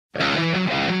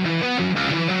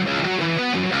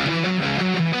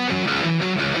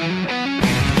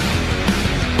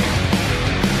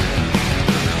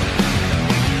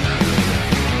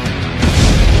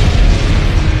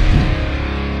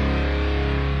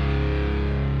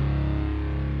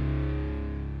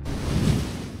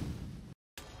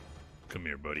Come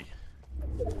here, buddy.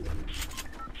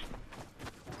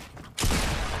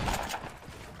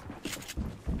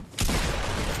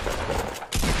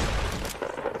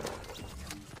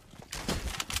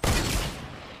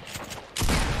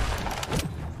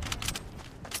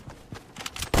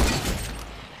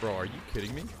 Bro, are you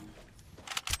kidding me?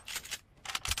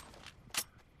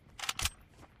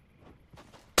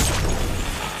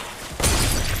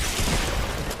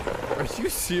 Are you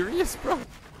serious, bro?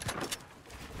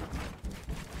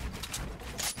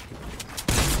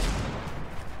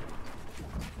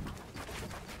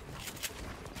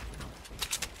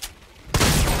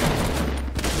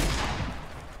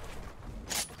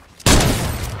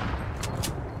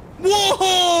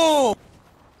 Whoa!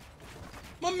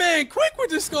 My man, quick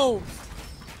with the scope!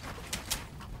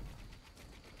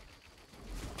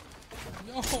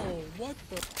 Yo, what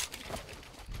the?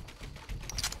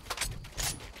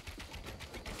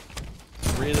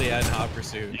 Really ad hoc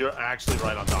pursuit. You're actually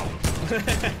right on top of him.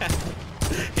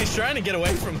 He's trying to get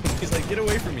away from him. He's like, get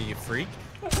away from me, you freak.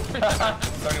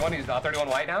 31, he's 31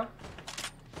 white now.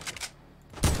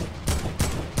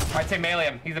 I'd say melee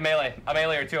him. He's a melee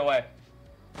or two away.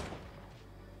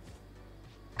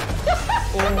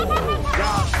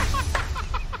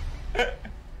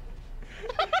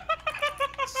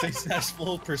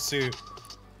 Successful pursuit.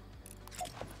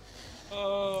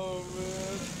 Oh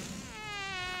man.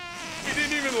 He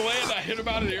didn't even land. I hit him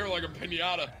out of the air like a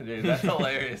pinata. Dude, that's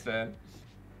hilarious, man.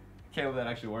 Can't believe that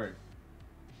actually worked.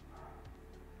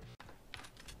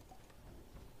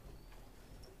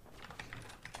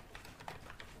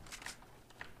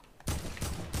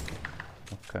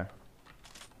 Okay.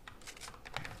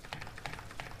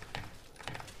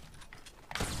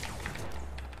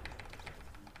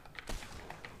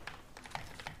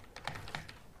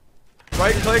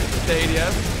 Right click the ADS.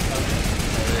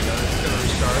 There you go. It's gonna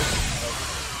restart.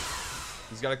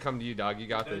 He's gotta come to you, dog. You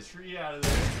got this. Tree out of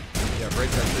there. Yeah, break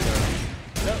that tree down.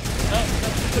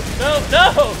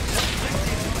 No!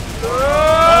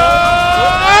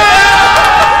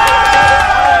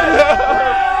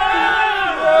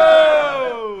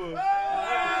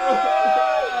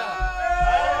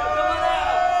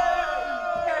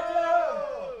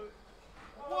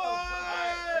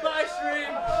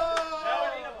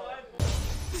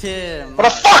 What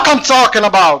the fuck I'm talking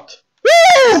about?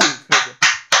 Woo!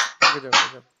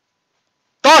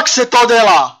 Toxe todo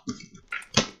lá.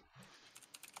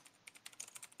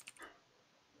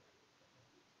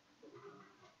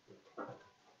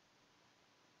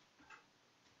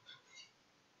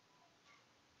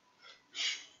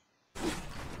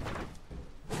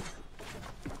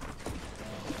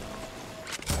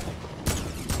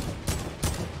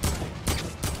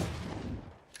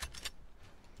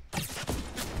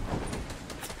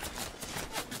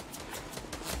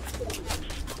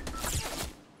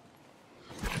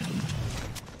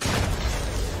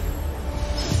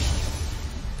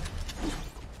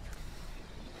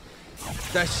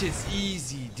 That shit's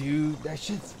easy, dude. That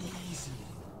shit's easy.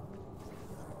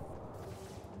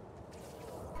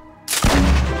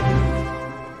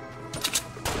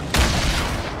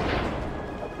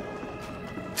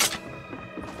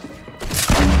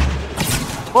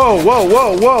 Whoa, whoa,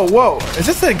 whoa, whoa, whoa. Is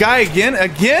this the guy again?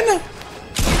 Again?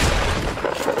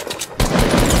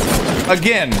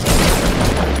 Again.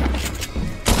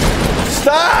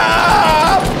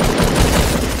 Stop!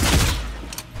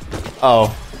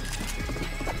 Oh.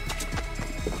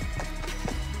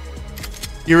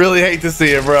 You really hate to see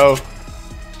it, bro.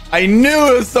 I knew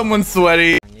it was someone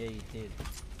sweaty. Yeah, you did.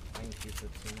 Thank you for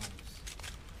 2 months.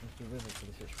 Thank you really for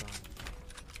the fish fry.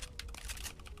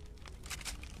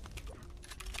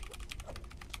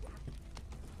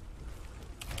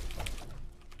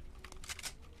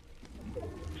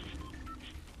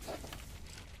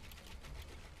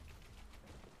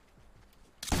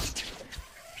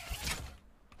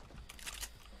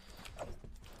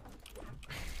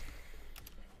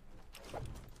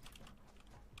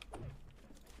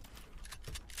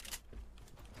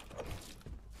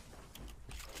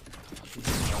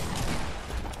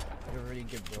 You're really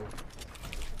good, bro.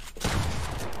 I'll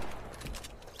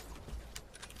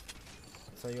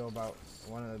tell you about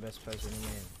one of the best players in the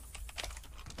game.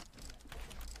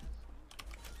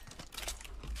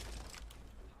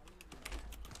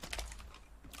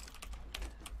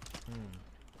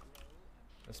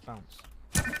 Let's bounce.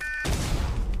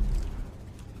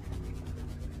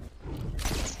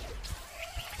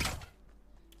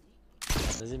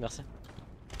 Vas-y, merci.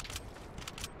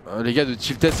 Les gars de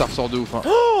Chief Test, ça ressort de ouf. Hein.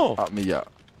 Oh ah, mais y'a.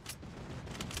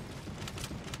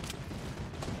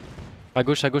 À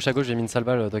gauche, j'ai mis une sale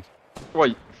balle, Doc.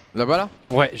 Oui. Là-bas, là?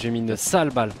 Ouais, j'ai mis une sale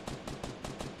balle.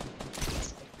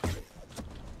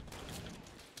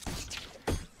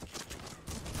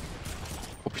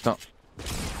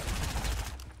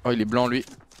 Oh, il est blanc lui.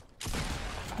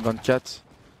 24.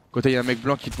 Côté, il y a un mec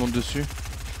blanc qui te monte dessus.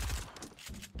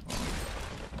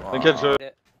 T'inquiète,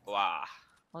 je. わ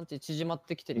アンチ縮まっ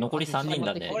てきてるよ。残り3人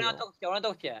だね縮まってきてるよ俺のとこ来て、俺のと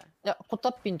こ来て。いや、コタ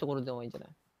ッピンのところでもいいんじゃない？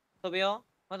飛ぶよ。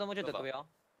またもうちょっと飛ぶよ。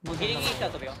もうギリギリ来た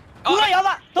ら飛ぶよ。うわ、や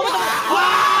ばい飛ぶ飛ぶう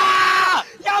わ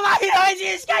ーやばいの愛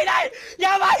人しかいない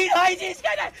やばいの愛人し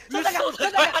かいない外が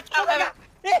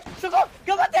そこ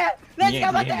頑張ってレイジ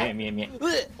頑張って見え。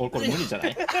俺これ無理じゃな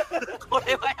い？こ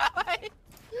れはやばい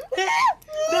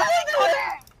何こ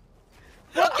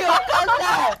れわけわかんない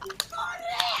わけ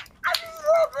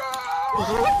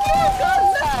わか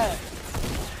んない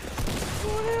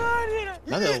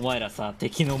なんでお前らさ、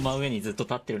敵の真上にずっと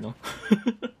立ってるの？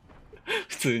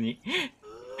普通に。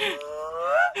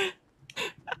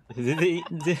全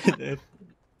然、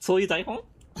そういう台本？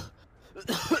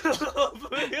飛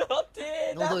ぶ予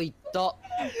定だ喉いった。飛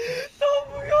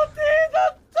ぶ予定だ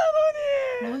った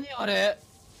のに何あれ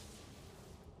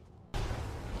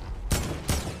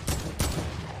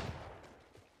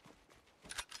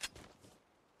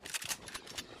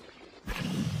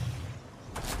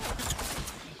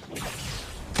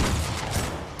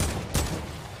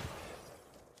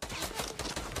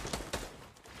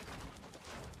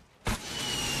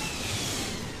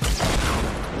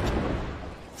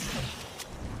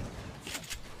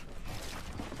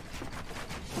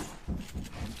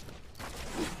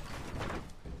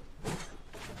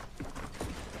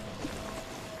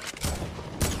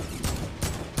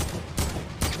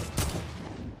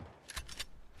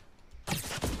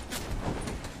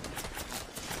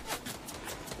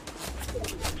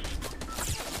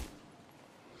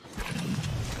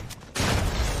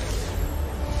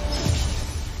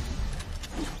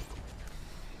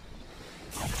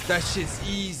？That shit's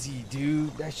easy,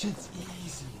 dude. That shit's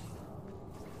easy.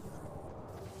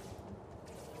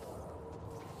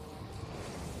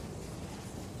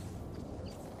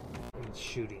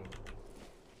 shooting.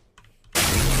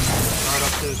 Start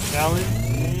up this challenge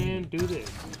and do this.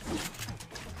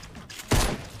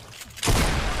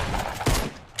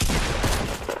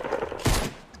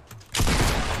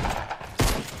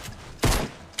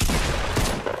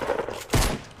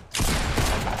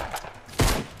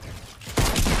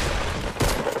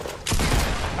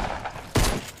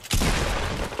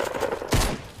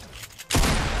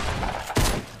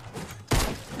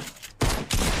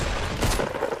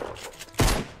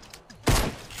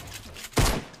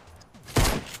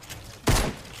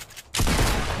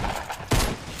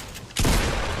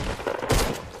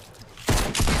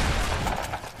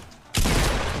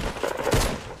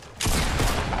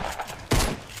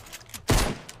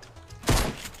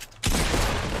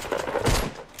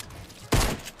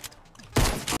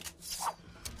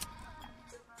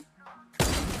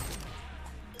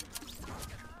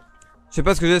 Je sais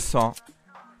pas ce que j'ai ce soir. Hein.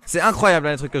 C'est incroyable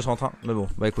hein, les trucs que je rentre. Hein. Mais bon,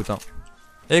 bah écoute. Hein.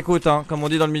 Écoute, hein, comme on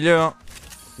dit dans le milieu. Hein.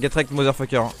 Get wrecked,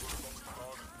 motherfucker. Hein.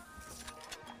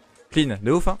 Clean,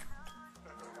 de ouf. Hein.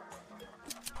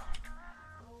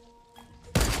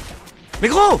 Mais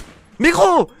gros! Mais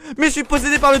gros! Mais je suis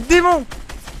possédé par le démon!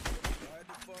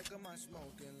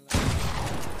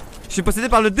 Je suis possédé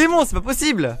par le démon, c'est pas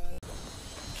possible!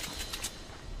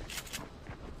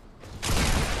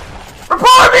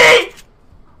 Report me!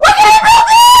 What can you help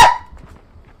me?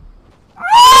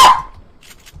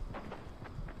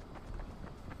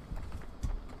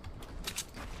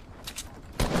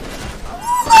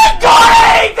 Oh my god, I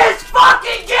hate this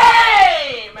fucking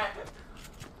game!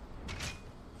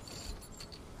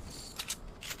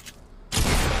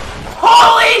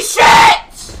 Holy shit!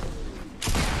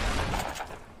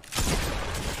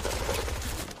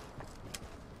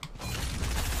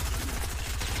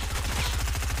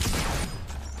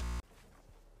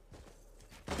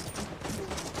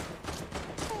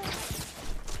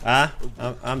 Ah,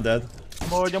 I'm dead.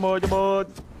 Jumbo.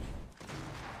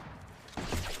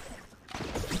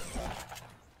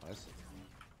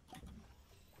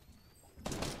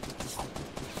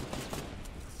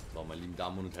 So, meine lieben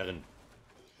Damen und Herren.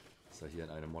 Ist er hier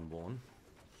in einem One-Born?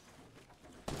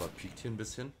 Überpiekt hier ein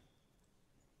bisschen.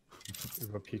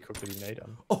 Überpiekt, guck dir die Nade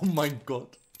an. Oh mein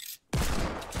Gott.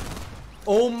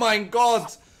 Oh mein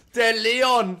Gott. Der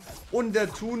Leon und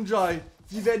der Tunjai.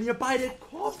 Die werden hier beide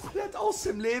komplett aus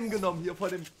dem Leben genommen. Hier von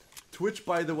dem Twitch,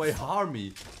 by the way,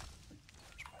 Harmy.